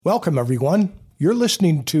Welcome, everyone. You're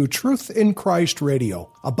listening to Truth in Christ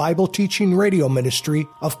Radio, a Bible teaching radio ministry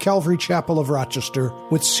of Calvary Chapel of Rochester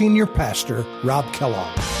with Senior Pastor Rob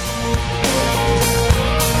Kellogg.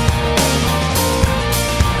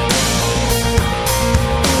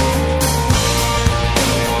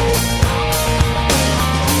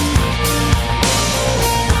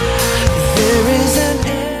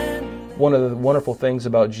 One of the wonderful things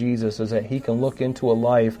about Jesus is that He can look into a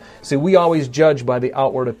life. See, we always judge by the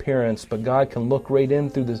outward appearance, but God can look right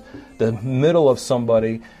in through the middle of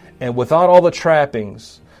somebody, and without all the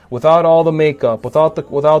trappings, without all the makeup, without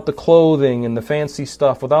the clothing and the fancy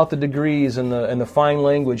stuff, without the degrees and the fine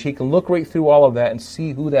language, He can look right through all of that and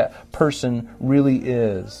see who that person really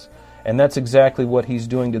is. And that's exactly what He's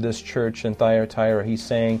doing to this church in Thyatira. He's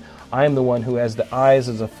saying, I am the one who has the eyes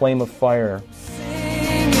as a flame of fire.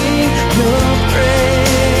 Your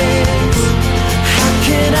praise. How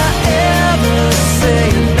can I ever say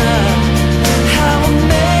enough? How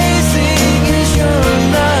amazing is your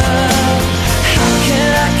love? How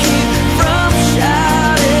can I keep from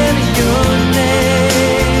shouting your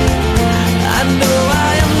name? I know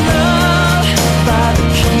I am loved by the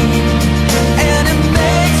King, and it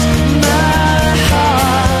makes my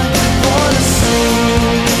heart wanna sing.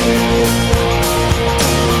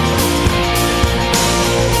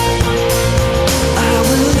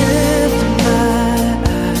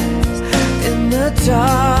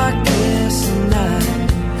 Darkest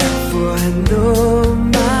night, for I know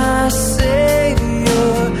my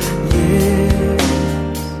Savior lives.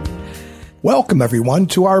 Welcome, everyone,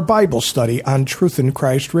 to our Bible study on Truth in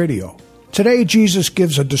Christ Radio. Today, Jesus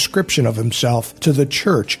gives a description of Himself to the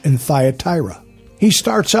church in Thyatira. He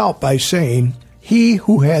starts out by saying, He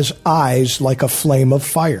who has eyes like a flame of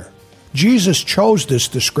fire. Jesus chose this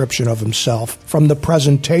description of Himself from the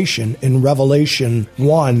presentation in Revelation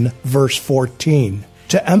 1, verse 14,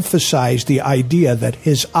 to emphasize the idea that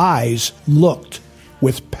His eyes looked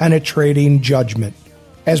with penetrating judgment.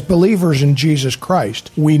 As believers in Jesus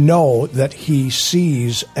Christ, we know that He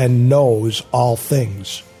sees and knows all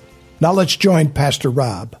things. Now let's join Pastor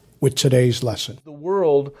Rob with today's lesson. The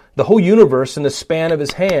world, the whole universe in the span of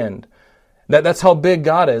His hand. That's how big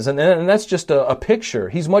God is. And that's just a picture.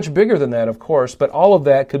 He's much bigger than that, of course, but all of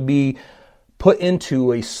that could be put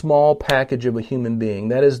into a small package of a human being.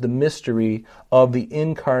 That is the mystery of the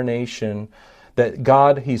incarnation, that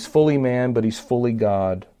God, He's fully man, but He's fully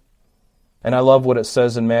God. And I love what it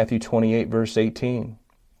says in Matthew 28, verse 18.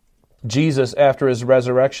 Jesus, after His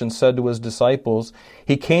resurrection, said to His disciples,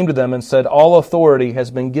 He came to them and said, All authority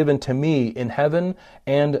has been given to me in heaven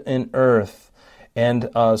and in earth. And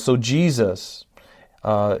so Jesus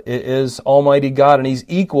is Almighty God, and He's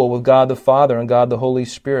equal with God the Father and God the Holy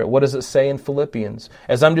Spirit. What does it say in Philippians?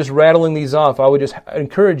 As I'm just rattling these off, I would just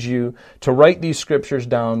encourage you to write these scriptures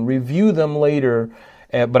down, review them later,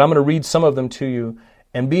 but I'm going to read some of them to you,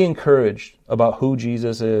 and be encouraged about who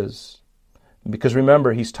Jesus is. Because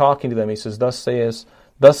remember, He's talking to them. He says, Thus says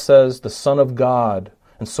the Son of God.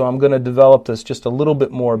 And so I'm going to develop this just a little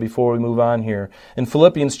bit more before we move on here. In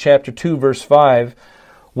Philippians chapter 2, verse 5,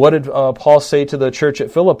 what did Paul say to the church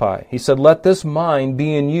at Philippi? He said, Let this mind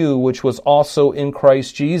be in you, which was also in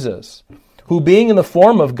Christ Jesus, who being in the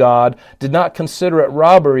form of God, did not consider it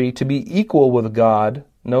robbery to be equal with God.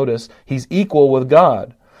 Notice, He's equal with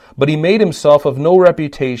God. But He made Himself of no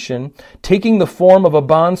reputation, taking the form of a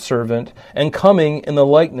bondservant and coming in the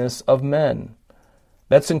likeness of men.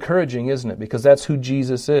 That's encouraging, isn't it? Because that's who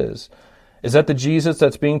Jesus is. Is that the Jesus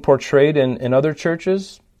that's being portrayed in other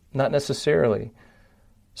churches? Not necessarily.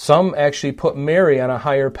 Some actually put Mary on a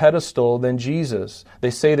higher pedestal than Jesus.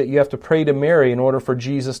 They say that you have to pray to Mary in order for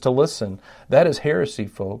Jesus to listen. That is heresy,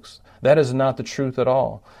 folks. That is not the truth at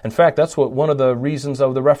all. In fact, that's what one of the reasons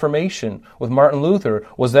of the Reformation with Martin Luther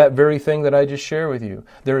was, that very thing that I just shared with you.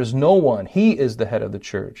 There is no one. He is the head of the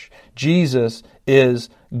church. Jesus is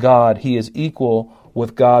God. He is equal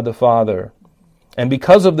with God the Father. And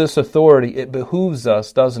because of this authority, it behooves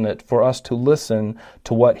us, doesn't it, for us to listen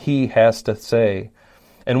to what He has to say.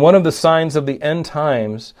 And one of the signs of the end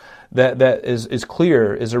times that is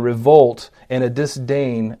clear is a revolt and a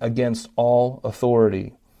disdain against all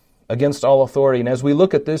authority. Against all authority. And as we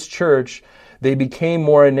look at this church, they became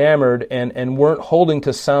more enamored and weren't holding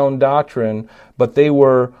to sound doctrine, but they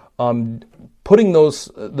were putting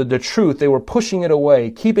the truth, they were pushing it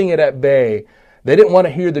away, keeping it at bay. They didn't want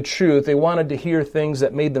to hear the truth. They wanted to hear things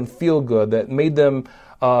that made them feel good, that made them,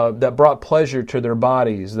 that brought pleasure to their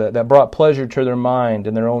bodies, that brought pleasure to their mind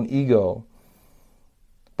and their own ego.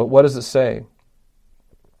 But what does it say?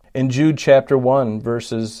 In Jude chapter 1,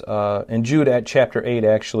 in Jude at chapter 8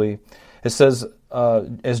 actually, It says,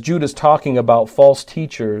 as Jude is talking about false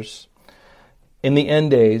teachers in the end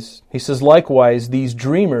days, he says, likewise, these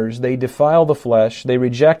dreamers, they defile the flesh, they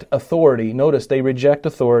reject authority. Notice, they reject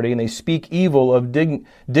authority, and they speak evil of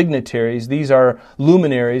dignitaries. These are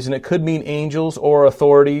luminaries, and it could mean angels or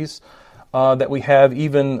authorities that we have,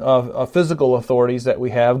 even physical authorities that we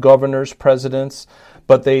have, governors, presidents.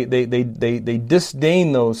 But they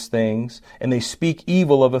disdain those things, and they speak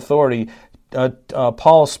evil of authority.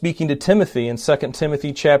 Paul speaking to Timothy in 2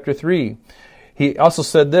 Timothy chapter 3, he also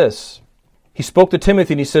said this. He spoke to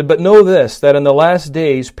Timothy and he said, but know this, that in the last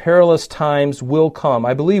days perilous times will come.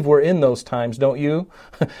 I believe we're in those times, don't you?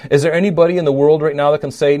 Is there anybody in the world right now that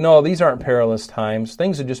can say, no, these aren't perilous times.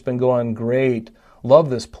 Things have just been going great. Love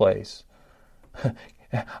this place.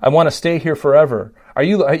 I want to stay here forever. Do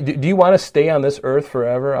you want to stay on this earth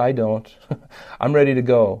forever? I don't. I'm ready to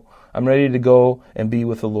go. I'm ready to go and be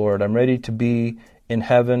with the Lord. I'm ready to be in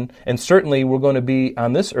heaven. And certainly we're going to be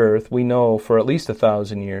on this earth, we know, for at least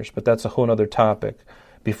 1,000 years, but that's a whole other topic.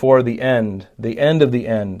 Before the end of the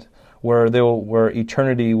end, where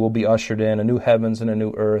eternity will be ushered in, a new heavens and a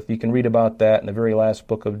new earth. You can read about that in the very last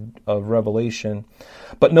book of Revelation.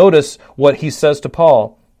 But notice what he says to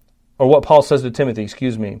Paul, or what Paul says to Timothy,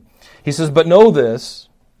 He says, but know this,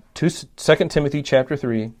 2 Timothy chapter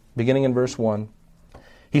 3, beginning in verse 1.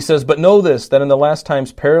 He says, but know this, that in the last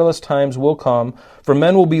times perilous times will come, for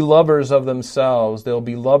men will be lovers of themselves. They'll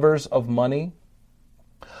be lovers of money,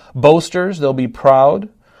 boasters, they'll be proud,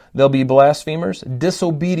 they'll be blasphemers,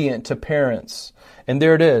 disobedient to parents. And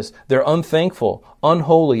there it is. They're unthankful,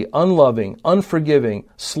 unholy, unloving, unforgiving,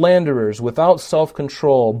 slanderers, without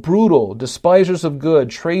self-control, brutal, despisers of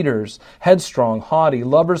good, traitors, headstrong, haughty,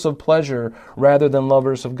 lovers of pleasure rather than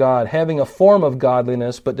lovers of God, having a form of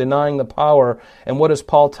godliness but denying the power. And what does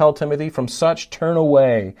Paul tell Timothy? From such turn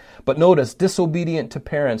away. But notice, disobedient to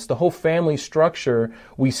parents. The whole family structure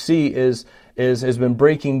we see has been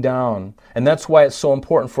breaking down. And that's why it's so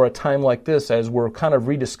important for a time like this, as we're kind of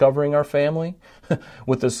rediscovering our family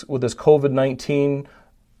with this COVID-19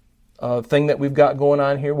 thing that we've got going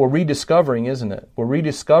on here. We're rediscovering, isn't it? We're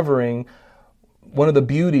rediscovering one of the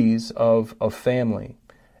beauties of family.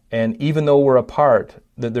 And even though we're apart,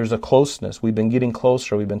 that there's a closeness. We've been getting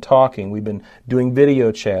closer. We've been talking. We've been doing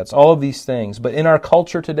video chats, all of these things. But in our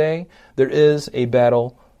culture today, there is a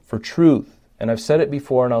battle for truth. And I've said it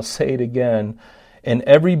before, and I'll say it again. In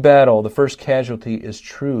every battle, the first casualty is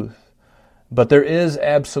truth. But there is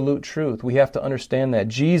absolute truth. We have to understand that.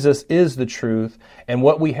 Jesus is the truth, and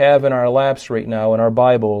what we have in our laps right now in our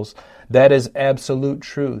Bibles, that is absolute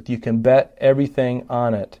truth. You can bet everything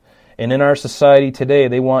on it. And in our society today,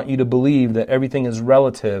 they want you to believe that everything is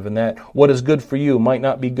relative and that what is good for you might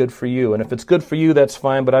not be good for you. And if it's good for you, that's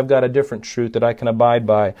fine, but I've got a different truth that I can abide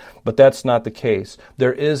by. But that's not the case.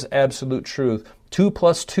 There is absolute truth. 2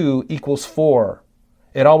 + 2 = 4.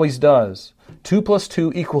 It always does. 2 +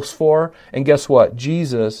 2 = 4. And guess what?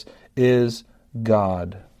 Jesus is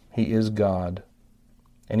God. He is God.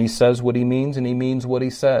 And He says what He means, and He means what He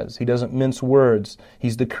says. He doesn't mince words.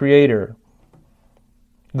 He's the Creator.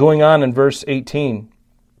 Going on in verse 18,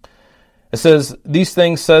 it says, these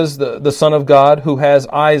things says the Son of God, who has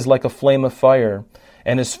eyes like a flame of fire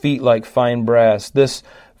and His feet like fine brass. This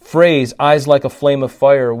phrase, eyes like a flame of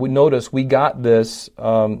fire, we notice we got this,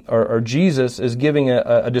 or Jesus is giving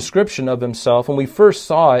a description of Himself. And we first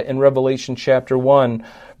saw it in Revelation chapter 1,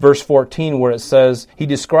 verse 14, where it says,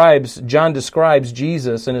 John describes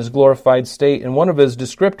Jesus in His glorified state. And one of His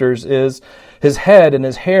descriptors is His head and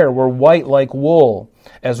His hair were white like wool,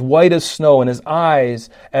 as white as snow, and His eyes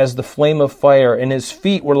as the flame of fire, and His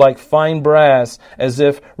feet were like fine brass, as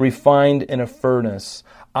if refined in a furnace.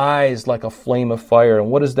 Eyes like a flame of fire. And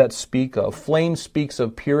what does that speak of? Flame speaks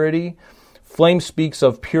of purity. Flame speaks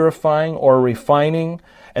of purifying or refining.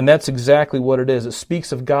 And that's exactly what it is. It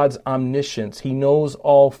speaks of God's omniscience. He knows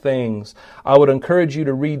all things. I would encourage you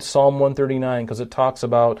to read Psalm 139 because it talks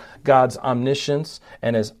about God's omniscience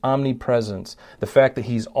and His omnipresence. The fact that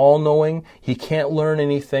He's all-knowing, He can't learn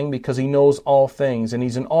anything because He knows all things. And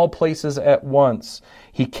He's in all places at once.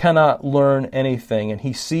 He cannot learn anything, and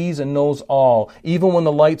He sees and knows all. Even when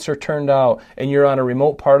the lights are turned out and you're on a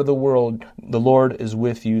remote part of the world, the Lord is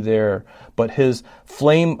with you there. But His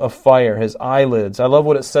flame of fire, His eyelids. I love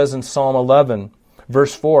what it says in Psalm 11,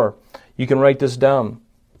 verse 4. You can write this down.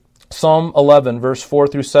 Psalm 11, verse 4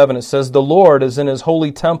 through 7, it says, the Lord is in His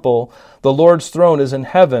holy temple. The Lord's throne is in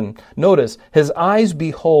heaven. Notice, His eyes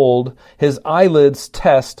behold, His eyelids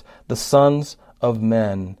test the sons of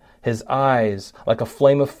men. His eyes, like a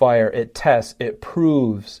flame of fire, it tests, it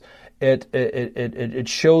proves, it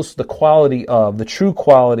shows the quality of, the true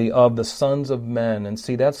quality of the sons of men. And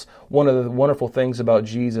see, that's one of the wonderful things about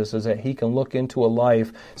Jesus, is that he can look into a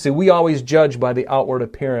life. See, we always judge by the outward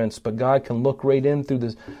appearance, but God can look right in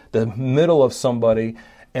through the middle of somebody,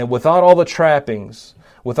 and without all the trappings,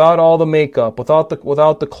 without all the makeup, without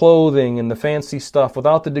the clothing and the fancy stuff,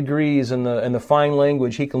 without the degrees and the fine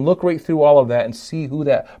language, he can look right through all of that and see who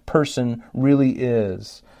that person really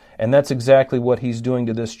is. And that's exactly what he's doing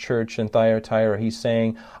to this church in Thyatira. He's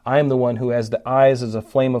saying, I am the one who has the eyes as a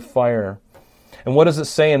flame of fire. And what does it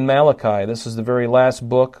say in Malachi? This is the very last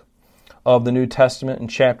book of the New Testament in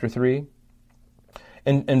chapter 3.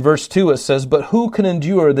 In verse 2 it says, but who can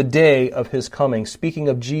endure the day of his coming? Speaking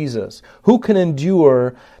of Jesus. Who can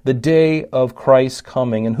endure the day of Christ's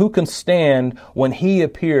coming? And who can stand when he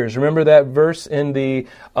appears? Remember that verse in the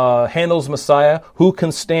Handel's Messiah? Who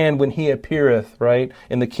can stand when he appeareth, right?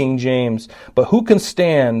 In the King James. But who can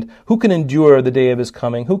stand? Who can endure the day of his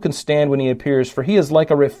coming? Who can stand when he appears? For he is like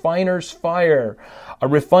a refiner's fire. A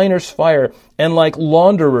refiner's fire, and like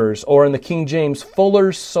launderers, or in the King James,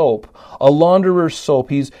 fuller's soap. A launderer's soap.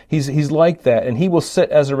 He's like that, and he will sit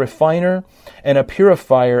as a refiner and a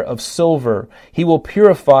purifier of silver. He will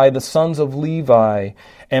purify the sons of Levi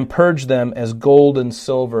and purge them as gold and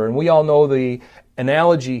silver. And we all know the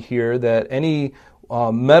analogy here that any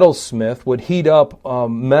metalsmith would heat up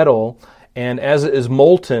metal, and as it is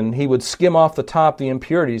molten, he would skim off the top the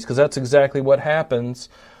impurities, because that's exactly what happens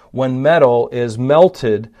when metal is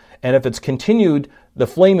melted. And if it's continued, the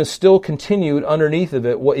flame is still continued underneath of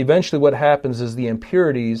it. What happens is the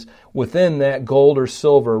impurities within that gold or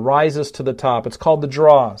silver rises to the top. It's called the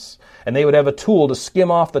dross. And they would have a tool to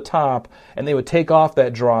skim off the top, and they would take off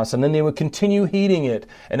that dross, and then they would continue heating it.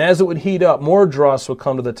 And as it would heat up, more dross would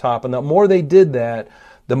come to the top. And the more they did that,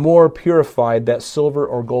 the more purified that silver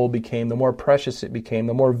or gold became, the more precious it became,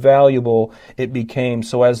 the more valuable it became.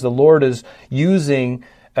 So as the Lord is using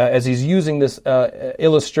as he's using this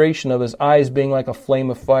illustration of his eyes being like a flame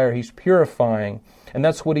of fire, he's purifying. And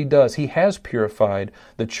that's what he does. He has purified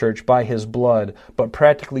the church by his blood. But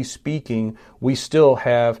practically speaking, we still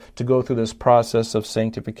have to go through this process of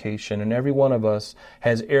sanctification. And every one of us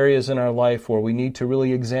has areas in our life where we need to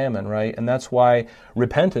really examine, right? And that's why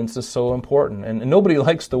repentance is so important. And nobody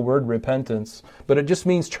likes the word repentance, but it just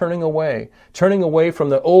means turning away from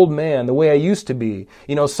the old man, the way I used to be.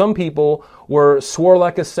 You know, some people swore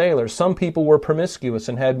like a sailor. Some people were promiscuous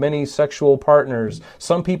and had many sexual partners.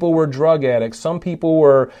 Some people were drug addicts. Some people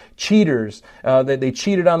were cheaters. They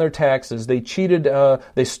cheated on their taxes. They cheated.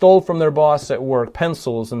 They stole from their boss at work,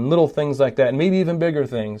 pencils and little things like that, and maybe even bigger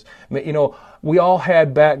things. You know, we all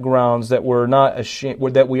had backgrounds that we're not ashamed,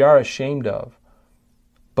 that we are ashamed of.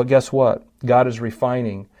 But guess what? God is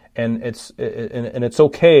refining. And it's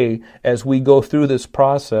okay as we go through this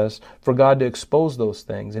process for God to expose those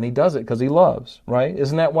things. And he does it because he loves, right?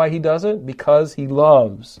 Isn't that why he does it? Because he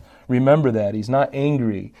loves. Remember that. He's not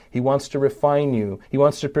angry. He wants to refine you. He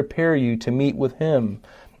wants to prepare you to meet with him.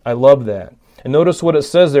 I love that. And notice what it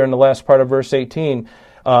says there in the last part of verse 18.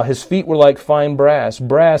 His feet were like fine brass.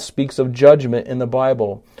 Brass speaks of judgment in the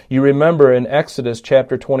Bible. You remember in Exodus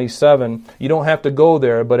chapter 27, you don't have to go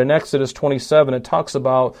there, but in Exodus 27 it talks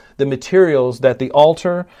about the materials that the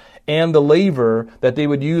altar and the laver that they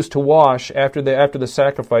would use to wash after the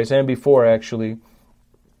sacrifice, and before actually,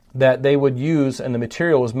 that they would use, and the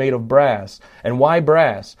material was made of brass. And why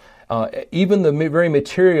brass? Even the very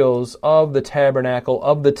materials of the tabernacle,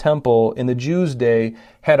 of the temple in the Jews' day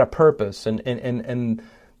had a purpose, and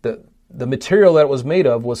the material that it was made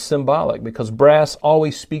of was symbolic, because brass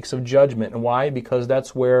always speaks of judgment. And why? Because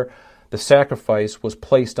that's where the sacrifice was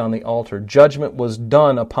placed on the altar. Judgment was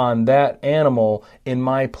done upon that animal in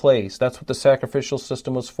my place. That's what the sacrificial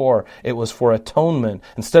system was for. It was for atonement.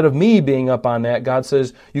 Instead of me being up on that, God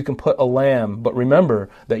says you can put a lamb, but remember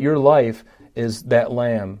that your life is that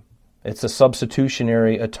lamb. It's a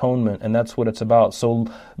substitutionary atonement, and that's what it's about. So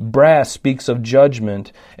brass speaks of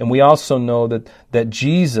judgment, and we also know that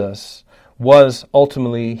Jesus was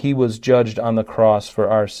ultimately, he was judged on the cross for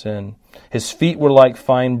our sin. His feet were like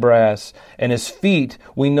fine brass, and his feet,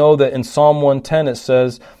 we know that in Psalm 110 it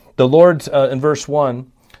says, the Lord, in verse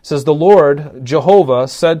 1, says, the Lord, Jehovah,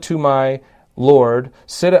 said to my Lord,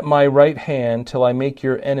 sit at my right hand till I make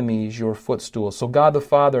your enemies your footstool. So God the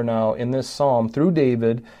Father now in this psalm through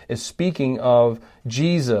David is speaking of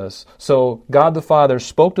Jesus. So God the Father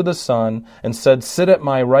spoke to the Son and said, sit at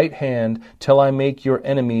my right hand till I make your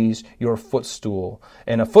enemies your footstool.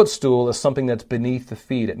 And a footstool is something that's beneath the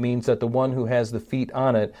feet. It means that the one who has the feet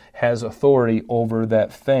on it has authority over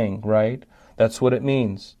that thing, right? That's what it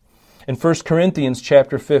means. In 1 Corinthians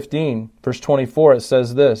chapter 15, verse 24, it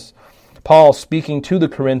says this, Paul speaking to the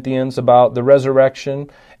Corinthians about the resurrection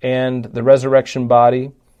and the resurrection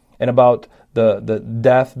body and about the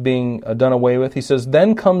death being done away with. He says,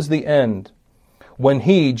 then comes the end, when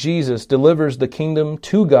he, Jesus, delivers the kingdom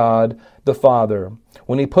to God the Father,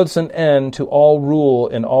 when he puts an end to all rule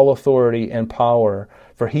and all authority and power,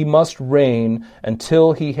 for he must reign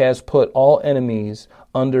until he has put all enemies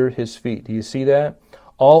under his feet. Do you see that?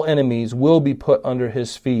 All enemies will be put under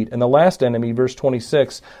his feet. And the last enemy, verse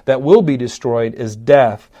 26, that will be destroyed is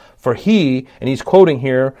death. For he, and he's quoting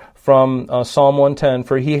here from Psalm 110,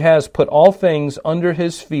 for he has put all things under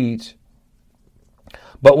his feet.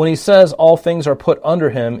 But when he says all things are put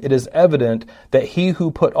under him, it is evident that he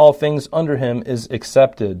who put all things under him is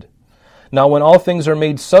accepted. Now when all things are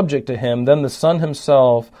made subject to him, then the Son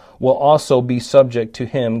himself will also be subject to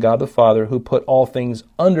him, God the Father, who put all things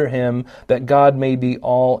under him, that God may be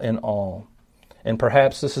all in all. And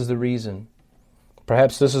perhaps this is the reason.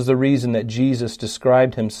 Perhaps this is the reason that Jesus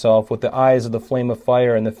described himself with the eyes of the flame of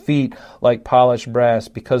fire and the feet like polished brass,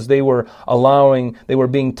 because they were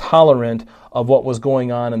being tolerant of what was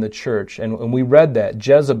going on in the church. And we read that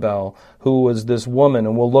Jezebel, who was this woman,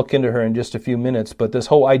 and we'll look into her in just a few minutes, but this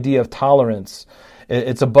whole idea of tolerance,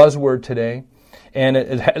 it's a buzzword today, and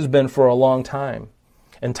it has been for a long time.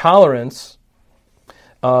 And tolerance,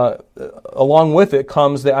 along with it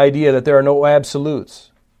comes the idea that there are no absolutes.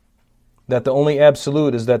 That the only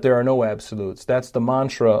absolute is that there are no absolutes. That's the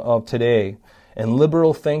mantra of today. And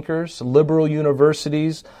liberal thinkers, liberal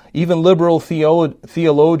universities, even liberal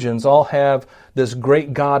theologians all have this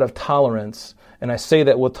great God of tolerance. And I say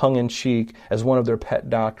that with tongue-in-cheek as one of their pet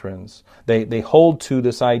doctrines. They hold to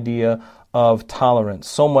this idea of tolerance,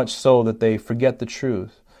 so much so that they forget the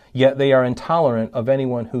truth. Yet they are intolerant of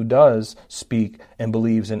anyone who does speak and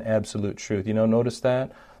believes in absolute truth. Notice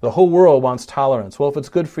that? The whole world wants tolerance. Well, if it's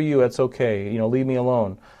good for you, that's okay. Leave me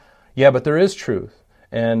alone. Yeah, but there is truth.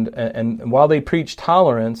 And while they preach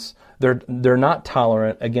tolerance, they're not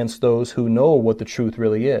tolerant against those who know what the truth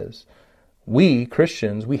really is. We,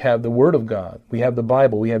 Christians, we have the Word of God. We have the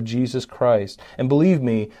Bible. We have Jesus Christ. And believe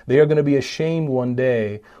me, they are going to be ashamed one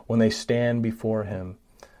day when they stand before Him.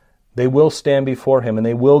 They will stand before Him and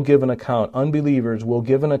they will give an account. Unbelievers will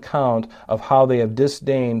give an account of how they have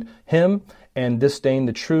disdained Him and disdained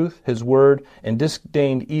the truth, His Word, and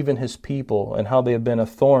disdained even His people, and how they have been a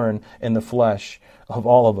thorn in the flesh of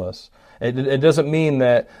all of us. It doesn't mean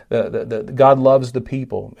that God loves the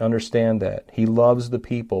people. Understand that. He loves the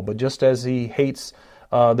people. But just as He hates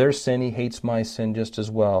their sin, He hates my sin just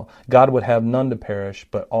as well. God would have none to perish,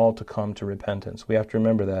 but all to come to repentance. We have to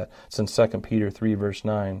remember that. It's in 2 Peter 3, verse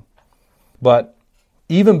 9. But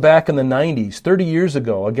even back in the 90s, 30 years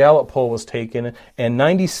ago, a Gallup poll was taken, and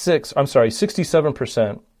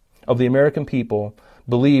 67% of the American people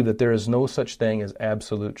believe that there is no such thing as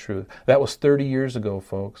absolute truth. That was 30 years ago,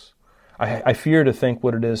 folks. I fear to think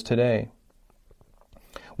what it is today.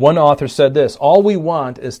 One author said this, all we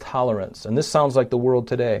want is tolerance. And this sounds like the world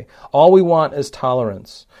today. All we want is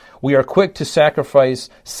tolerance. We are quick to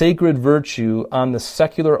sacrifice sacred virtue on the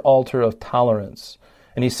secular altar of tolerance.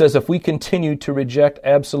 And he says if we continue to reject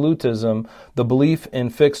absolutism, the belief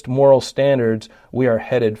in fixed moral standards, we are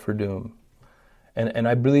headed for doom. And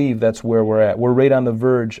I believe that's where we're at. We're right on the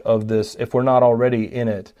verge of this, if we're not already in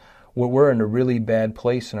it. We're in a really bad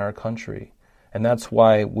place in our country. And that's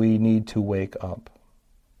why we need to wake up.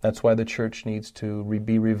 That's why the church needs to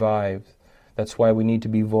be revived. That's why we need to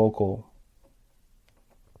be vocal.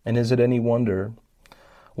 And is it any wonder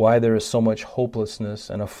why there is so much hopelessness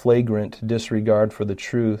and a flagrant disregard for the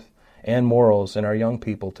truth and morals in our young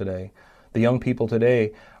people today? The young people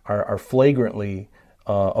today are flagrantly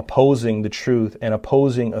opposing the truth and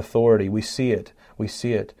opposing authority. We see it.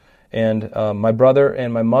 And my brother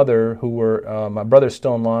and my mother, who were, my brother's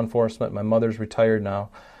still in law enforcement, my mother's retired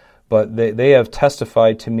now, but they have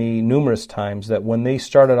testified to me numerous times that when they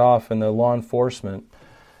started off in the law enforcement,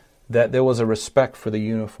 that there was a respect for the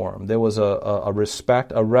uniform. There was a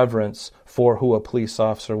respect, a reverence for who a police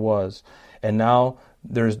officer was. And now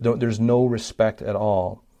there's no respect at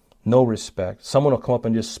all. No respect. Someone will come up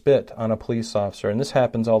and just spit on a police officer, and this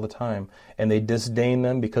happens all the time. And they disdain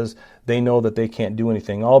them because they know that they can't do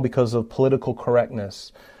anything, all because of political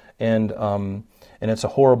correctness. And it's a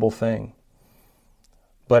horrible thing.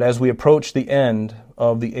 But as we approach the end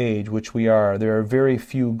of the age, which we are, there are very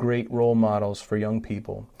few great role models for young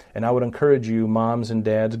people. And I would encourage you, moms and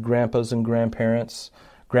dads, grandpas and grandparents,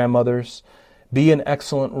 grandmothers, be an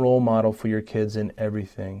excellent role model for your kids in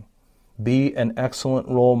everything. Be an excellent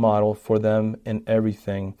role model for them in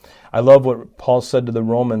everything. I love what Paul said to the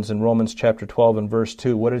Romans in Romans chapter 12 and verse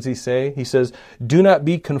 2. What does he say? He says, do not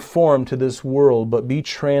be conformed to this world, but be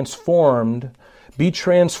transformed. Be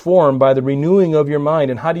transformed by the renewing of your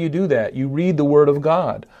mind. And how do you do that? You read the Word of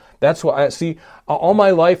God. That's why I see all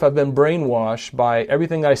my life I've been brainwashed by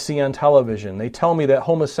everything I see on television. They tell me that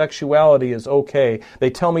homosexuality is okay.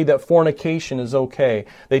 They tell me that fornication is okay.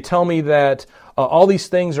 They tell me that all these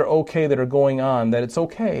things are okay that are going on, that it's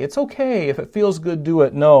okay. It's okay. If it feels good, do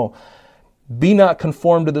it. No. Be not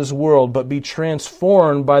conformed to this world, but be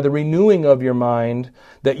transformed by the renewing of your mind,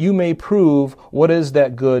 that you may prove what is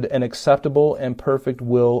that good and acceptable and perfect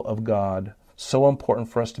will of God. So important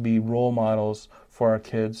for us to be role models for our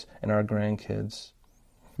kids and our grandkids.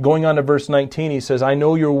 Going on to verse 19, he says, I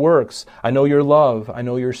know your works, I know your love, I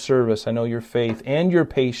know your service, I know your faith and your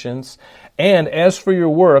patience, and as for your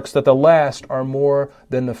works, that the last are more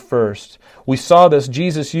than the first. We saw this,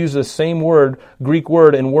 Jesus used the same word, Greek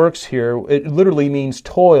word in works here. It literally means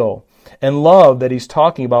toil. And love that he's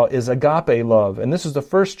talking about is agape love. And this is the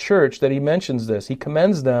first church that he mentions this. He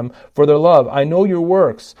commends them for their love. I know your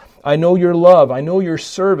works. I know your love. I know your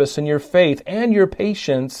service and your faith and your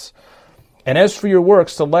patience. And as for your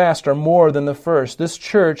works, the last are more than the first. This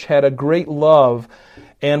church had a great love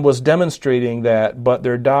and was demonstrating that, but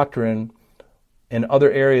their doctrine in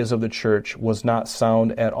other areas of the church was not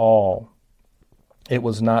sound at all. It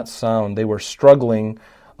was not sound. They were struggling.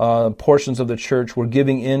 Portions of the church were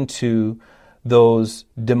giving into those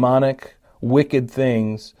demonic, wicked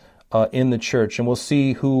things in the church, and we'll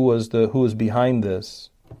see who was behind this.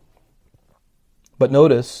 But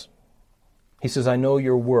notice, he says, "I know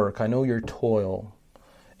your work, I know your toil,"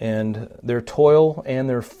 and their toil and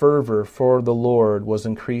their fervor for the Lord was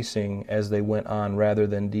increasing as they went on, rather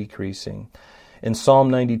than decreasing. In Psalm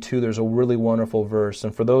 92, there's a really wonderful verse.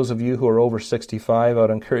 And for those of you who are over 65, I would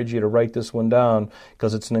encourage you to write this one down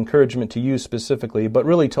because it's an encouragement to you specifically, but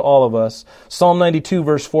really to all of us. Psalm 92,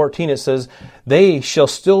 verse 14, it says, "They shall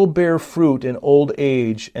still bear fruit in old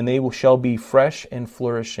age, and they shall be fresh and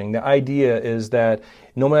flourishing." The idea is that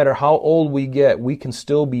no matter how old we get, we can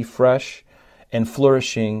still be fresh and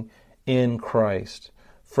flourishing in Christ.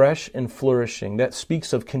 Fresh and flourishing. That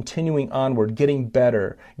speaks of continuing onward, getting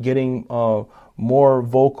better, getting more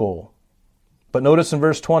vocal. But notice in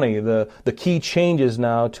verse 20, the key changes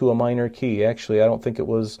now to a minor key. Actually, I don't think it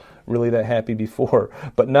was really that happy before.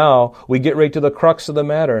 But now we get right to the crux of the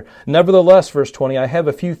matter. "Nevertheless," verse 20, "I have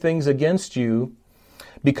a few things against you,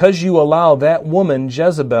 because you allow that woman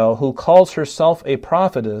Jezebel, who calls herself a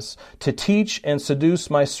prophetess, to teach and seduce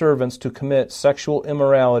my servants to commit sexual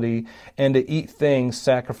immorality and to eat things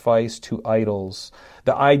sacrificed to idols."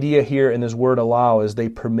 The idea here in this word "allow" is they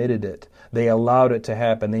permitted it. They allowed it to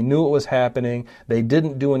happen. They knew it was happening. They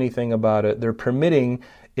didn't do anything about it. They're permitting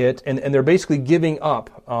it, and they're basically giving up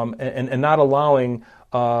and not allowing,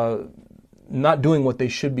 not doing what they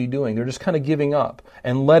should be doing. They're just kind of giving up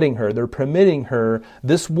and letting her. They're permitting her,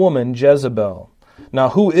 this woman Jezebel. Now,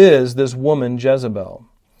 who is this woman Jezebel?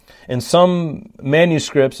 In some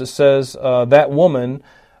manuscripts, it says that woman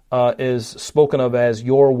is spoken of as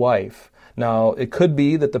your wife. Now, it could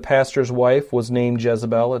be that the pastor's wife was named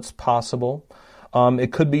Jezebel. It's possible.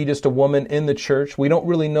 It could be just a woman in the church. We don't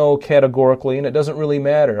really know categorically, and it doesn't really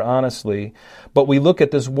matter, honestly. But we look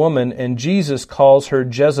at this woman, and Jesus calls her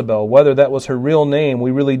Jezebel. Whether that was her real name,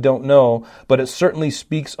 we really don't know, but it certainly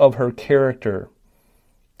speaks of her character.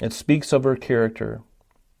 It speaks of her character.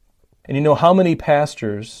 And you know how many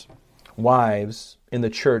pastors' wives in the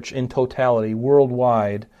church in totality,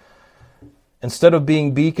 worldwide, instead of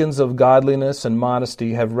being beacons of godliness and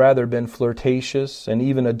modesty, have rather been flirtatious and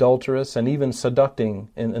even adulterous and even seducing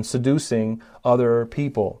and seducing other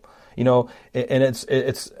people. You know, and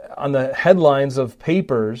it's on the headlines of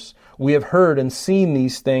papers. We have heard and seen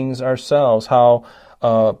these things ourselves. How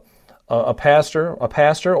a pastor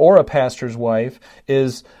or a pastor's wife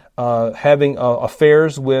is having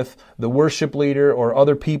affairs with the worship leader or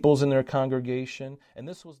other peoples in their congregation, and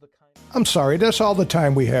this was the kind. I'm sorry, that's all the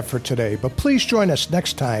time we have for today, but please join us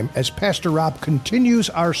next time as Pastor Rob continues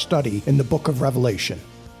our study in the book of Revelation.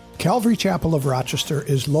 Calvary Chapel of Rochester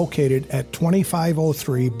is located at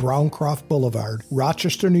 2503 Browncroft Boulevard,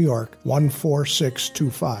 Rochester, New York,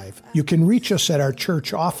 14625. You can reach us at our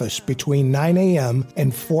church office between 9 a.m.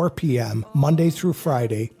 and 4 p.m. Monday through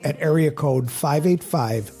Friday at area code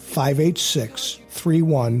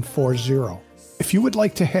 585-586-3140. If you would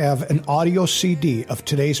like to have an audio CD of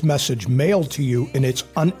today's message mailed to you in its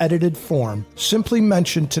unedited form, simply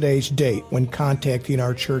mention today's date when contacting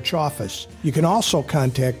our church office. You can also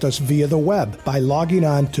contact us via the web by logging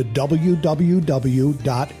on to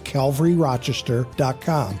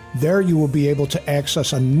www.calvaryrochester.com. There you will be able to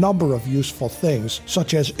access a number of useful things,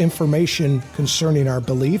 such as information concerning our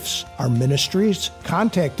beliefs, our ministries,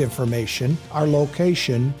 contact information, our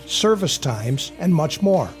location, service times, and much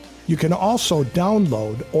more. You can also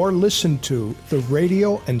download or listen to the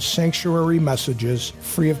radio and sanctuary messages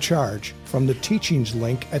free of charge from the teachings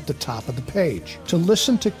link at the top of the page. To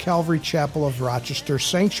listen to Calvary Chapel of Rochester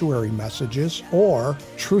sanctuary messages or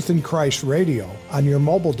Truth in Christ Radio on your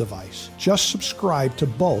mobile device, just subscribe to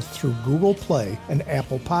both through Google Play and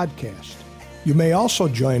Apple Podcast. You may also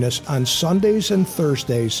join us on Sundays and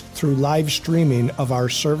Thursdays through live streaming of our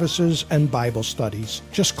services and Bible studies.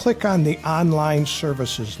 Just click on the online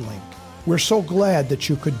services link. We're so glad that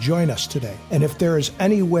you could join us today. And if there is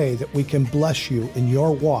any way that we can bless you in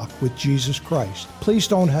your walk with Jesus Christ, please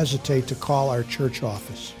don't hesitate to call our church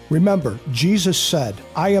office. Remember, Jesus said,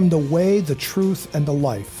 "I am the way, the truth, and the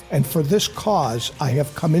life, and for this cause I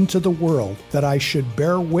have come into the world, that I should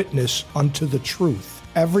bear witness unto the truth.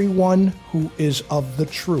 Everyone who is of the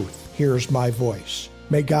truth hears my voice."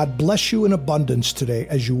 May God bless you in abundance today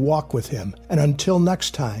as you walk with Him. And until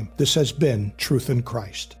next time, this has been Truth in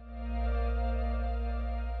Christ.